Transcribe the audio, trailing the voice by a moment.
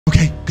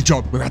Good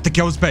job. We're at the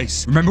girls'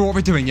 base. Remember what we're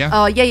doing, yeah?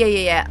 Oh,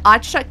 yeah. I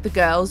distract the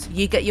girls,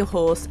 you get your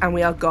horse, and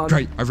we are gone.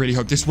 Great. I really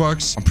hope this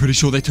works. I'm pretty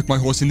sure they took my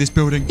horse in this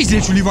building. He's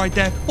literally right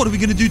there. What are we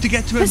going to do to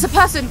get to him? There's a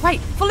person. Wait,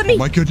 follow me. Oh,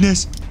 my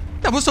goodness.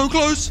 That was so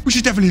close. We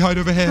should definitely hide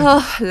over here.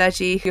 Oh,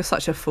 Ledgy, you're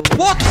such a fool.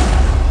 What?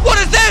 What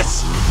is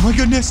this? Oh my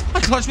goodness. I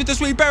clutched with the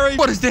sweet berry.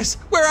 What is this?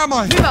 Where am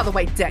I? Move out of the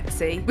way,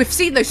 Dexy. We've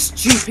seen those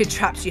stupid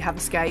traps you have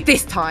escaped.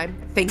 This time,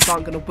 things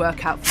aren't going to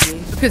work out for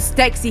you. Because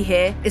Dexy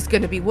here is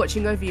going to be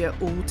watching over you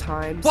at all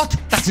times. What?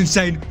 That's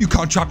insane. You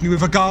can't trap me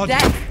with a guard.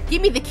 Dex,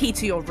 give me the key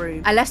to your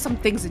room. I left some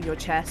things in your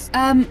chest.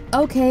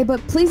 Okay,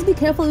 but please be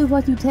careful with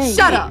what you take.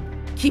 Shut up.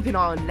 Keep an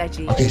eye on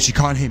Ledgy. Okay, she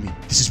can't hear me.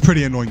 This is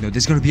pretty annoying though.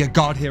 There's going to be a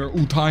guard here at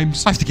all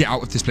times. I have to get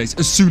out of this place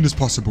as soon as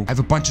possible. I have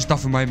a bunch of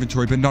stuff in my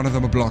inventory, but none of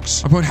them are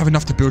blocks. I won't have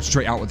enough to build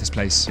straight out of this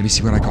place. Let me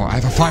see what I got. I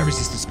have a fire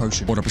resistance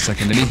potion. Hold up a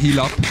second. Let me heal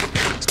up.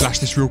 Splash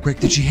this real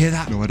quick. Did she hear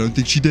that? No, I don't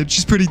think she did.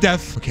 She's pretty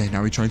deaf. Okay,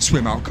 now we try and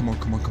swim out. Come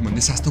on.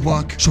 This has to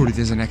work. Surely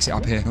there's an exit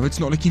up here. No,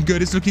 it's not looking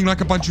good. It's looking like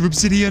a bunch of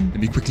obsidian.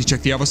 Let me quickly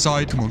check the other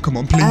side. Come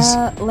on, please.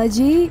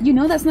 Ledgy, you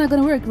know that's not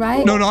gonna work,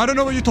 right? No, I don't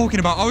know what you're talking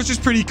about. I was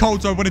just pretty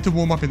cold, so I wanted to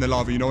warm up in the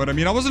lava. You know what I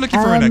mean? I wasn't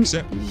looking for an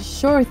exit.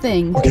 Sure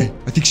thing. Okay,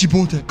 I think she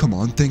bought it. Come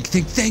on, think.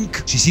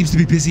 She seems to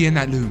be busy in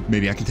that loom.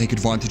 Maybe I can take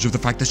advantage of the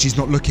fact that she's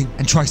not looking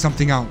and try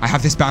something out. I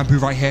have this bamboo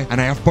right here,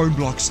 and I have bone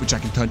blocks, which I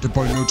can turn to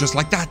bone meal just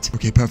like that.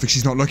 Okay, perfect.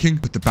 She's not looking.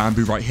 Put the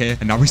bamboo right here,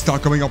 and now we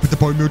start going up with the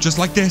bone meal just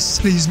like this.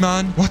 Please,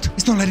 man. What?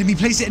 It's not letting me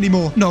place it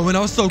anymore. No, and I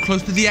was so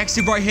close to the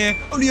exit right here.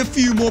 Only a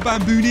few more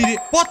bamboo needed.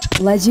 What?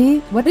 Ledgy,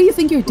 what do you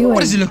think you're doing?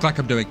 What does it look like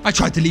I'm doing? I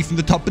tried to leave from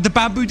the top, but the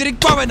bamboo didn't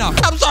grow enough.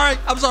 I'm sorry.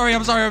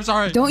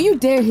 Don't you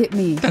dare hit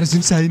me. That is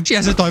insane. She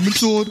has a diamond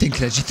sword. Think,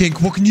 Ledgy,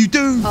 think. What can you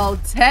do? Oh,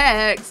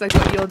 Tex, I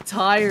got your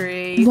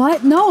diary.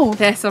 What? No.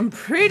 There's some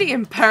pretty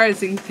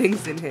embarrassing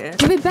things in here.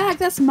 Give it back.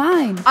 That's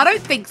mine. I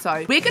don't think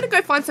so. We're going to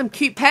go find some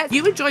cute pets.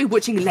 You enjoy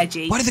watching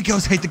Ledgy. Why do the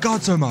girls hate the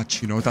guard so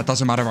much? You know, that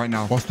doesn't matter right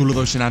now. Whilst all of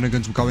those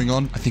shenanigans were going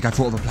on, I think I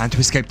thought of a plan to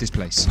escape this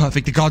place.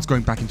 Perfect. The guard's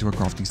going back into a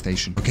crafting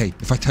station. Okay,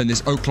 if I turn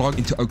this oak log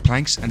into oak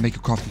planks and make a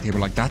crafting table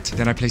like that,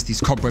 then I place these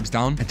cobwebs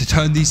down, and to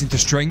turn these into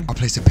string, I'll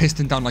place a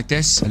piston down like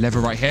this, a lever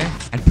right here,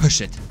 and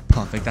push it.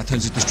 Perfect. That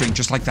turns into string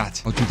just like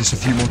that. I'll do this a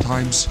few more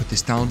times. Put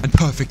this down, and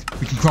perfect.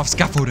 We can craft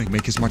scaffolding.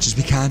 Make as much as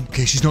we can.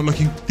 Okay, she's not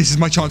looking. This is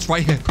my chance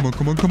right here. Come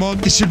on.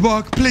 This should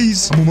work,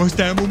 please. I'm almost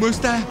there.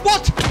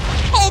 What?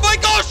 Oh my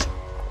gosh!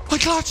 I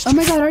clutched. Oh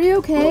my god, are you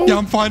okay? Yeah,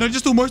 I'm fine. I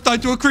just almost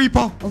died to a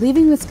creeper.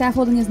 Leaving with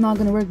scaffolding is not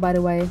gonna work, by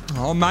the way.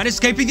 Oh man,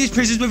 escaping these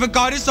prisons with a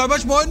guide is so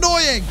much more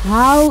annoying.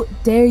 How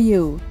dare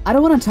you? I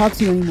don't want to talk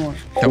to you anymore.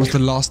 That was the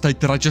last steak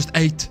that I just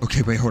ate.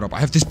 Okay, wait, hold up. I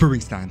have this brewing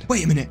stand.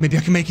 Wait a minute. Maybe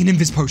I can make an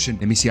invis potion.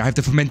 Let me see. I have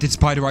the fermented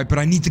spiderite, but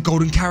I need the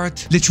golden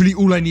carrot. Literally,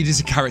 all I need is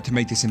a carrot to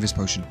make this invis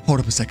potion.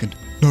 Hold up a second.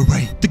 No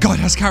way. The guide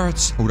has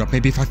carrots. Hold up.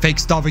 Maybe if I fake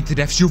starving to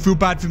death, she'll feel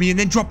bad for me and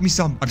then drop me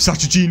some. I'm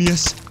such a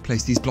genius.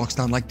 Place these blocks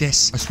down like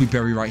this. A sweet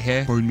berry right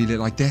here. Bone meal it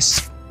like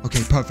this.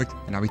 Okay, perfect.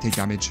 And now we take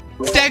damage.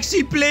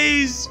 Dexy,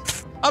 please!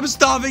 I'm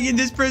starving in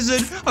this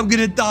prison. I'm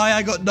gonna die.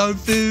 I got no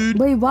food.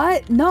 Wait,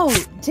 what? No,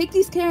 take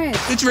these carrots.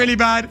 It's really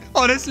bad.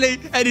 Honestly,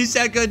 any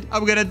second,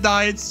 I'm gonna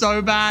die. It's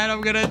so bad. I'm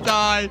gonna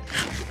die.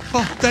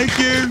 Oh, thank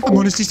you. I'm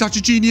honestly such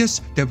a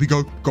genius. There we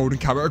go. Golden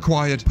carrot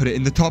acquired. Put it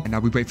in the top. And now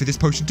we wait for this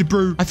potion to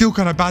brew. I feel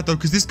kind of bad, though,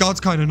 because this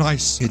guard's kind of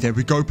nice. Okay, there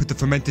we go. Put the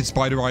fermented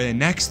spider eye in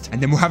next.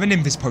 And then we'll have an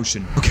invis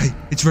potion. Okay,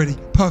 it's ready.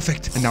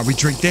 Perfect. And now we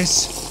drink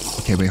this.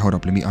 Okay, wait, hold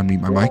up. Let me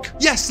unmute my mic.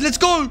 Yes, let's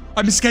go.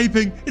 I'm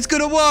escaping. It's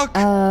gonna work.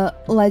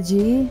 Ledgy,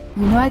 you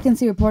know I can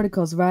see your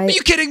particles, right? Are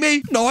you kidding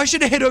me? No, I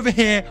should have hid over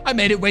here. I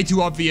made it way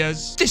too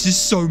obvious. This is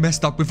so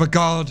messed up with a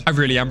guard. I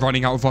really am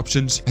running out of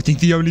options. I think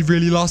the only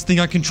really last thing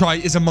I can try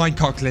is a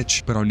minecart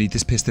glitch. But I'll need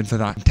this piston for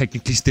that. I'm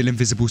technically still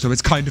invisible, so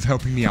it's kind of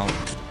helping me out.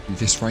 Do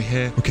this right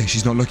here. Okay,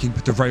 she's not looking.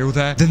 Put the rail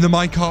there. Then the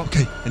minecart.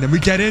 Okay, and then we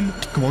get in.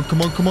 Come on.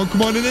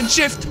 And then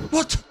shift.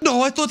 What?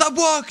 No, I thought that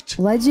worked.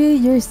 Ledgy,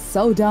 you're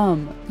so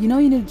dumb. You know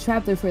you need a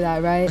trapdoor for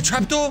that, right? A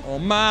trapdoor? Oh,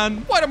 man.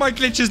 Why do my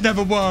glitches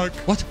never work?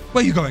 What?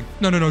 Where are you going?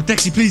 No.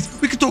 Dexy, please.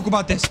 We can talk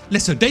about this.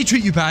 Listen, they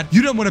treat you bad.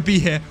 You don't want to be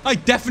here. I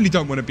definitely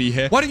don't want to be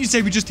here. Why don't you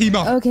say we just team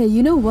up? Okay,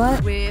 you know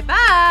what? We're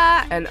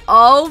back. And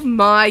oh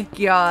my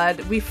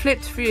god, we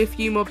flipped through a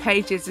few more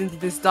pages into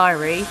this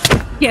diary.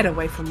 Get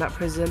away from that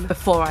prison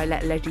before I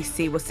let Ledgy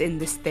see what's in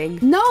this thing.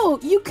 No,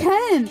 you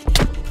can't.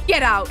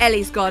 Get out.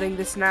 Ellie's guarding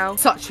this now.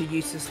 Such a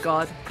useless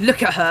guard.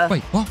 Look at her.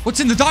 Wait, what? What's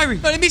in the diary?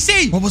 No, let me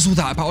see. What was all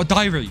that about a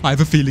diary? I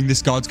have a feeling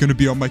this guard's going to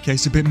be on my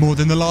case a bit more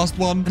than the last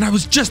one. And I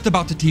was just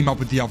about to team up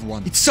with the other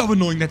one. It's so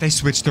annoying that they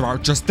switched her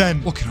out just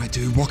then. What can I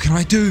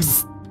do?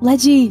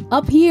 Ledgy,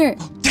 up here.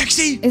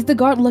 Dexy! Is the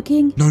guard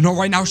looking? No, not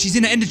right now. She's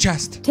in the ender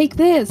chest. Take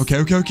this.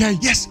 Okay.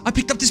 Yes, I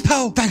picked up this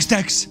pearl. Thanks,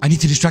 Dex. I need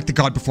to distract the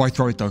guard before I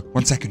throw it, though.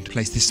 1 second.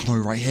 Place this snow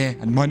right here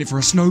and mine it for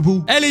a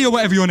snowball. Ellie, or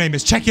whatever your name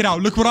is, check it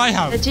out. Look what I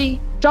have. Ledgy,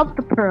 drop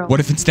the pearl. What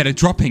if instead of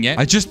dropping it,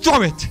 I just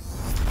throw it?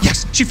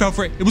 Yes, she fell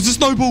for it. It was a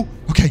snowball.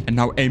 Okay, and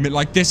now aim it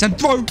like this and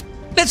throw.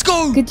 Let's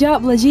go. Good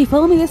job, Ledgy.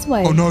 Follow me this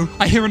way. Oh no,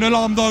 I hear an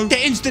alarm though.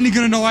 They're instantly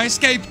gonna know I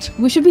escaped.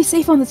 We should be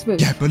safe on this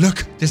route. Yeah, but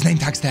look, there's name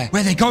tags there.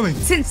 Where are they going?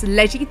 Since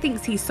Ledgy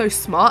thinks he's so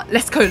smart,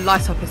 let's go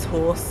light up his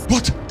horse.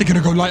 What? They're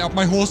gonna go light up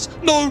my horse?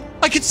 No,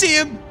 I can see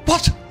him.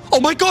 What? Oh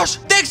my gosh,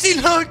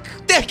 Dexy, look!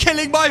 They're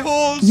killing my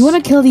horse! You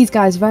want to kill these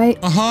guys, right?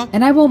 Uh-huh.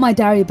 And I want my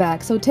diary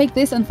back, so take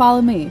this and follow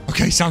me.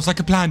 Okay, sounds like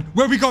a plan.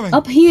 Where are we going?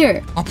 Up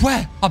here. Up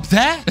where? Up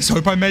there? Let's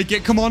hope I make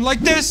it. Come on, like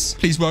this.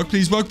 Please work,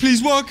 please work,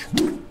 please work.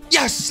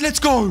 Yes, let's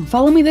go.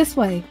 Follow me this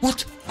way.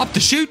 What? Up the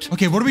chute?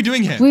 Okay, what are we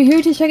doing here? We're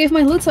here to check if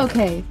my loot's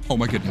okay. Oh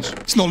my goodness.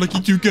 It's not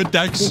looking too good,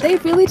 Dex. Did they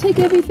really take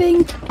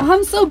everything?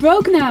 I'm so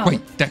broke now. Wait,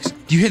 Dex,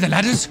 do you hear the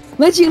ladders?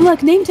 Ledgy,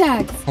 look, name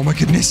tags. Oh my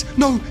goodness.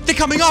 No, they're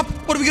coming up.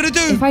 What are we gonna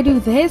do? If I do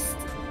this,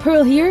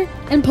 Pearl here,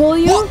 and pull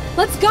you, What?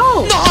 let's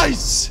go.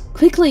 Nice!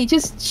 Quickly,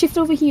 just shift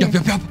over here.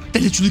 Yup.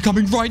 They're literally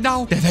coming right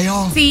now. There they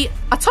are. See,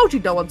 I told you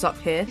no one's up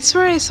here. I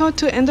swear I saw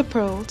 2 ender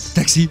pearls.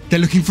 Dexy, they're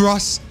looking for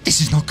us. This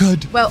is not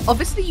good. Well,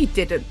 obviously you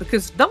didn't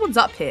because no one's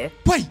up here.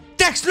 Wait,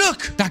 Dex,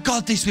 look! That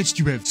guard they switched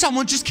you with.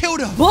 Someone just killed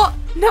her. What?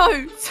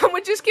 No,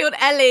 someone just killed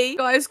Ellie.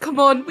 Guys, come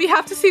on. We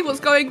have to see what's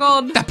going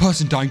on. That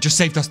person dying just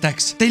saved us,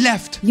 Dex. They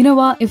left. You know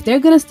what? If they're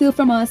gonna steal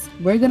from us,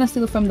 we're gonna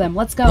steal from them.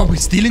 Let's go. What, we're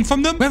stealing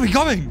from them? Where are we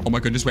going? Oh my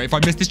goodness, wait, if I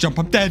miss this jump,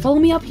 I'm dead. Follow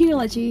me up here,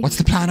 Ledgy. What's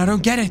the plan? I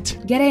don't get it.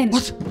 Get in.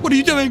 What? What are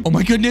you doing? Oh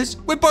my goodness,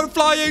 we're both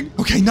flying.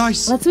 Okay,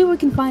 nice. Let's see what we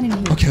can find in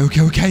here.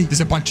 Okay.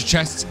 There's a bunch of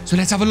chests, so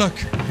let's have a look.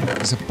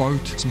 There's a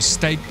boat, some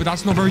steak, but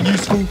that's not very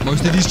useful.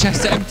 Most of these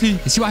chests are empty.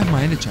 Let's see what I have in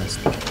my inner chest.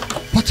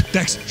 What?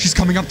 Dex, she's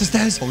coming up the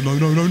stairs. Oh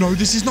no,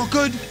 this is not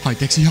good. Hide,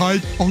 Dexy,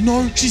 hide. Oh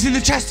no, she's in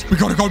the chest. We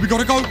gotta go.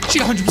 She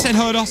 100%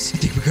 heard us. I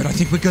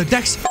think we're good.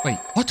 Dex, wait,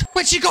 what?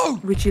 Where'd she go?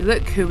 Would you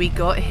look who we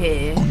got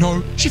here? Oh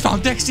no, she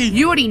found Dexy.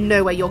 You already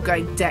know where you're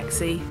going,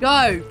 Dexy.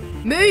 Go.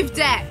 Move,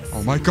 Dex.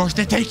 Oh my gosh,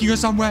 they're taking her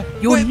somewhere.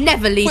 You're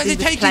never leaving Where are they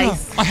this taking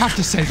place. her? I have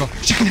to save her.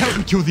 She can help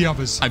me kill the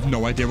others. I have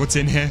no idea what's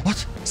in here.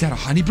 What? Is that a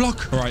honey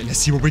block? All right, let's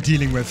see what we're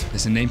dealing with.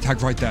 There's a name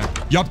tag right there.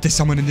 Yup, there's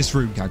someone in this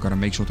room. Okay, I gotta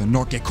make sure to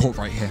not get caught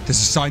right here. There's a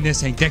sign there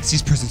saying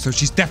Dexy's prison, so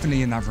she's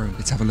definitely in that room.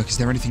 Let's have a look. Is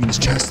there anything in this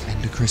chest?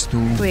 Ender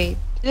crystal. Wait,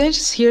 did I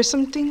just hear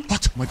something?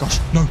 What? Oh my gosh.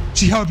 No,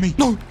 she heard me.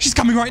 No, she's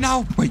coming right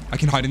now. Wait, I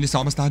can hide in this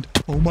armor stand.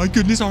 Oh my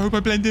goodness, I hope I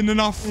blend in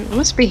enough. I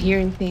must be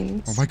hearing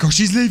things. Oh my gosh,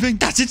 she's leaving.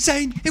 That's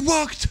insane. It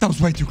worked. That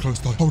was way too close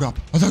though. Hold up.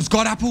 Are those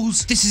god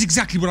apples? This is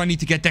exactly what I need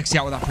to get Dexy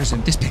out of that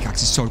prison. This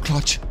pickaxe is so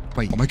clutch.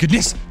 Wait, oh my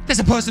goodness. There's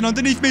a person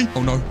underneath me.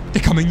 Oh no,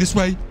 they're coming this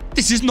way.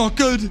 This is not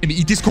good. Let me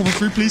eat this chorus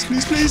fruit, please.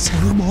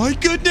 Oh my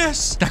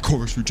goodness. That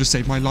chorus fruit just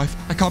saved my life.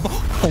 I can't.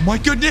 Oh my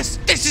goodness.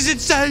 This is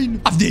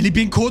insane. I've nearly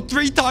been caught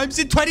 3 times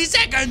in 20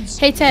 seconds.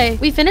 Hey Tay,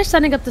 we finished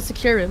setting up the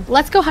secure room.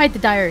 Let's go hide the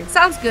diary.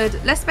 Sounds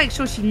good. Let's make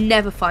sure she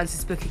never finds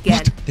this book again.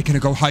 What? They're gonna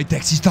go hide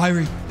Dexy's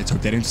diary. Let's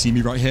hope they don't see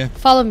me right here.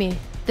 Follow me.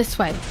 This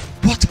way.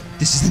 What?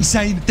 This is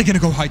insane. They're gonna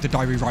go hide the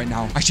diary right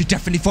now. I should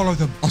definitely follow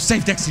them. I'll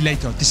save Dexy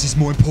later. This is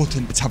more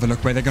important. Let's have a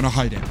look where they're gonna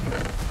hide it.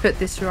 Put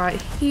this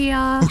right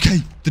here. Okay,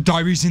 the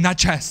diary's in that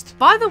chest.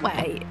 By the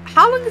way,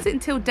 how long is it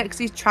until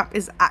Dexy's trap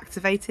is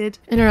activated?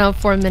 In around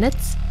 4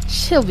 minutes,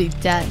 she'll be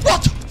dead.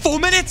 What? 4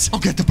 minutes? I'll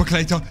get the book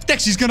later.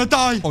 Dexy's gonna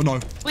die. Oh no.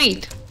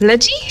 Wait,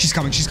 Ledgy? She's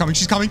coming.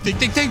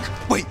 Think.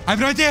 Wait, I have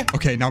an idea.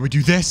 Okay, now we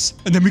do this.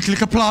 And then we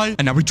click apply.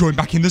 And now we join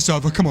back in the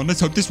server. Come on, let's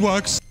hope this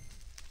works.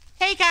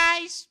 Hey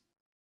guys.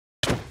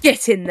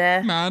 Get in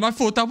there. Man, I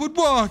thought that would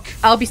work.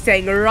 I'll be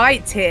staying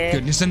right here.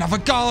 Goodness, another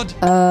guard.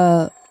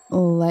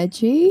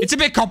 Ledgy? It's a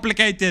bit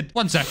complicated.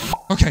 1 sec.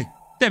 Okay,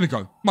 there we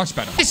go. Much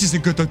better. This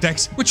isn't good though,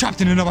 Dex. We're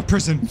trapped in another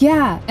prison.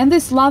 Yeah, and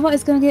this lava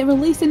is gonna get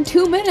released in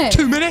 2 minutes.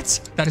 2 minutes?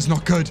 That is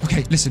not good.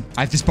 Okay, listen.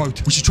 I have this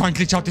boat. We should try and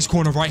glitch out this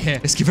corner right here.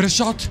 Let's give it a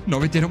shot.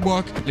 No, it didn't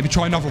work. Let me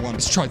try another one.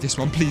 Let's try this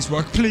one. Please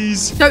work,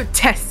 please. Don't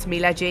test me,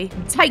 Ledgy.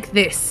 Take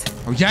this.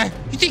 Oh, yeah?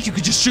 You think you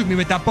could just shoot me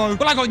with that bow?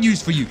 Well, I got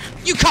news for you.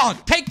 You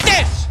can't. Take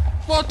this.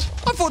 What?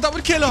 I thought that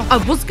would kill her. I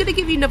was going to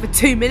give you another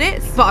 2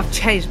 minutes, but I've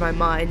changed my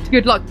mind.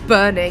 Good luck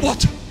burning.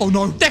 What? Oh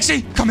no.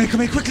 Dexy, come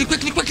here.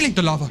 Quickly.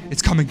 The lava.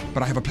 It's coming,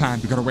 but I have a plan.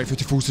 We gotta wait for it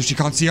to fall so she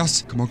can't see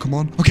us. Come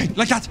on. Okay,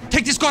 like that.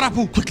 Take this god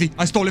apple. Quickly.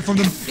 I stole it from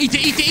them. Eat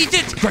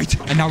it. Great.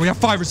 And now we have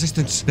fire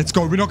resistance. Let's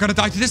go. We're not gonna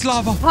die to this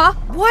lava. Huh?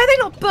 Why are they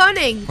not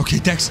burning? Okay,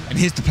 Dex, and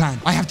here's the plan.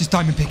 I have this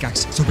diamond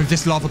pickaxe, so with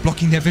this lava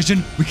blocking their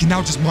vision, we can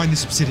now just mine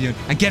this obsidian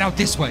and get out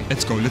this way.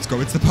 Let's go.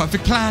 It's the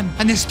perfect plan.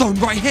 And there's stone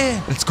right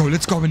here. Let's go.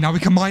 And now we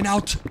can mine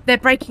out. They're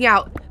breaking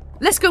out.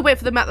 Let's go wait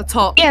for them at the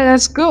top. Yeah,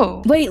 let's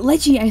go. Wait,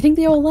 Ledgy, I think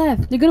they all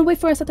left. They're gonna wait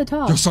for us at the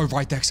top. You're so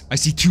right, Dex. I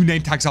see 2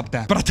 name tags up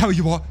there. But I tell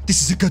you what,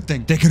 this is a good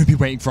thing. They're gonna be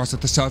waiting for us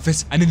at the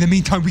surface, and in the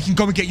meantime, we can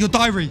go and get your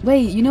diary.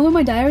 Wait, you know where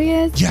my diary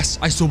is? Yes,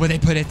 I saw where they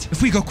put it.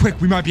 If we go quick,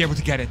 we might be able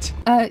to get it.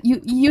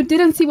 You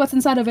didn't see what's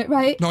inside of it,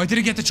 right? No, I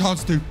didn't get the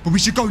chance to, but we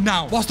should go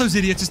now. Whilst those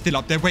idiots are still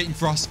up there waiting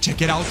for us.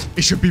 Check it out.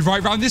 It should be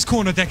right around this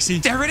corner,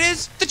 Dexy. There it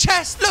is. The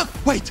chest. Look.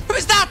 Wait, who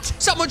is that?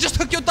 Someone just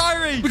took your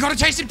diary. We gotta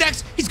chase him,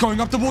 Dex. He's going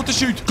up the water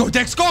chute. Go,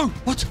 Dex, go.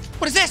 What?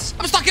 What is this?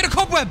 I'm stuck in a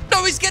cobweb.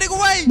 No, he's getting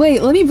away.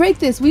 Wait, let me break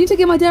this. We need to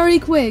get my diary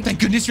quick. Thank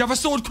goodness you have a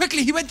sword.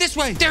 Quickly, he went this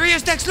way. There he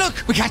is, Dex. Look.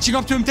 We're catching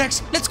up to him,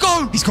 Dex. Let's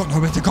go. He's got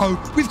nowhere to go.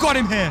 We've got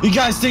him here. You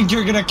guys think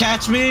you're gonna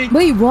catch me?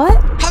 Wait, what?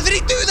 How did he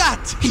do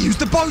that? He used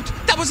the boat.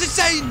 That was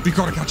insane. We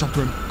gotta catch up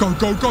to him. Go,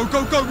 go, go,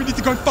 go, go. We need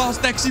to go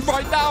fast, Dexy,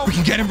 right now. We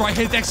can get him right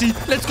here, Dexy.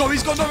 Let's go.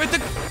 He's got nowhere to...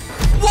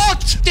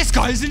 What? This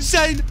guy is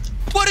insane.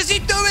 What is he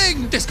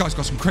doing? This guy's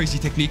got some crazy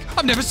technique.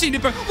 I've never seen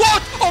it, but...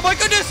 What? Oh, my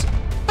goodness.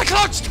 I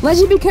clutched.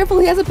 Ledgy, be careful.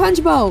 He has a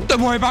punch bow.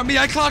 Don't worry about me.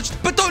 I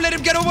clutched. But don't let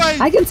him get away.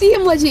 I can see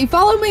him, Ledgy.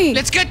 Follow me.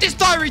 Let's get this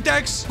diary,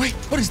 Dex. Wait,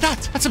 what is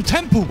that? That's some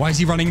temple. Why is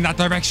he running in that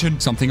direction?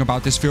 Something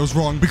about this feels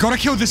wrong. We gotta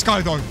kill this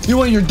guy, though. You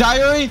want your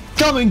diary?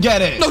 Come and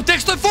get it. No,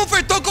 Dex, don't fall for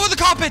it. Don't go on the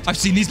carpet. I've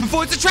seen these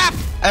before. It's a trap.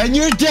 And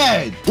you're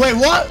dead. Wait,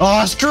 what?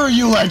 Oh, screw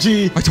you,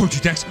 Ledgy. I told you,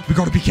 Dex. We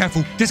gotta be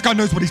careful. This guy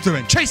knows what he's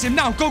doing. Chase him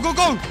now. Go, go,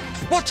 go.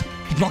 What?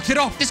 He blocked it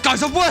off. This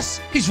guy's a worse.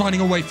 He's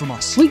running away from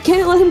us. We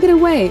can't let him get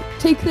away.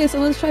 Take this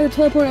and let's try the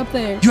teleport up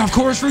there. You have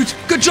chorus route.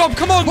 Good job.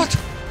 Come on. What?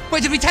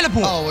 Where did we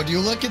teleport? Oh, would you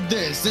look at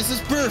this? This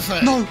is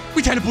perfect. No,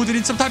 we teleported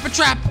in some type of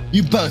trap.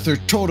 You both are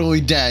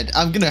totally dead.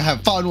 I'm gonna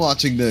have fun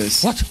watching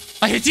this. What?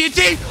 I hit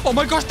TNT. Oh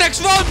my gosh, Dex,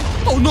 run.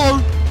 Oh no.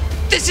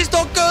 This is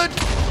not good.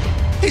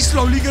 He's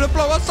slowly gonna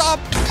blow us up.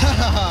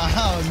 Haha,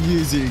 how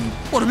amusing.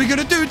 What are we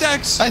gonna do,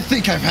 Dex? I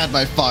think I've had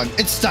my fun.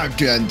 It's time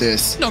to end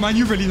this. No, man,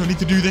 you really don't need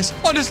to do this.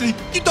 Honestly,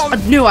 you don't. I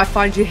knew I'd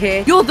find you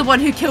here. You're the one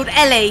who killed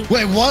Ellie.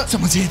 Wait, what?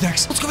 Someone's here,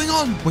 Dex. What's going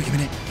on? Wait a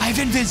minute. I have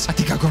invis. I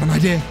think I got an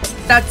idea.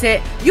 That's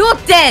it. You're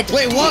dead.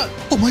 Wait, what?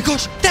 Oh my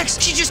gosh,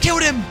 Dex, she just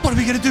killed him. What are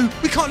we gonna do?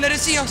 We can't let her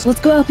see us. Let's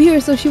go up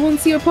here so she won't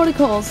see our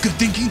protocols. Good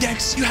thinking,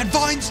 Dex. You had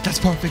vines. That's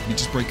perfect. We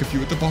just break a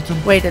few at the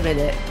bottom. Wait a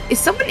minute. Is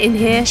someone in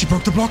here? She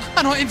broke the block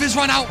and our invis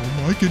ran out.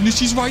 Oh my goodness,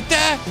 she's right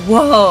there.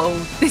 Whoa.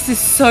 This is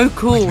so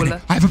cool. Wait a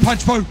minute. I have a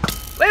punch bow.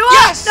 Wait, what?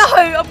 Yes! No,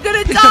 I'm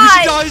gonna Here comes she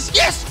die. dies.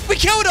 Yes, we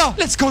killed her.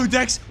 Let's go,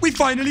 Dex. We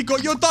finally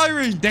got your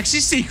diary.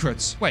 Dex's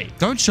secrets. Wait,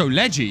 don't show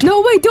Ledgy.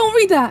 No, wait, don't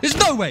read that. There's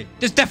no way.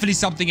 There's definitely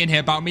something in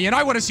here about me, and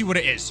I want to see what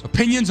it is.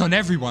 Opinions on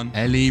everyone.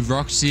 Ellie,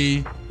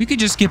 Roxy. We could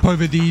just skip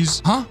over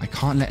these. Huh? I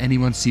can't let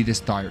anyone see this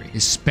diary,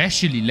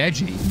 especially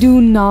Ledgy.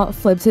 Do not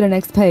flip to the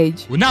next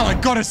page. Well, now I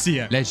gotta see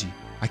it. Ledgy.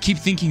 I keep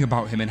thinking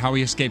about him and how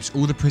he escapes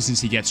all the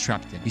prisons he gets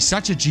trapped in. He's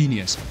such a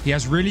genius. He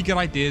has really good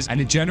ideas, and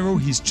in general,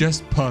 he's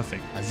just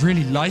perfect. I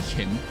really like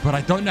him, but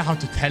I don't know how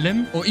to tell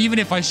him. Or even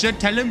if I should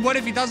tell him, what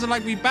if he doesn't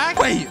like me back?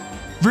 Wait,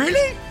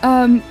 really?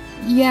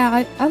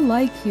 Yeah, I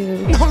like you.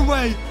 No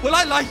way. Well,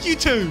 I like you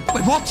too.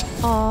 Wait, what?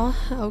 Aw,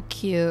 how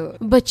cute.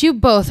 But you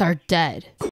both are dead.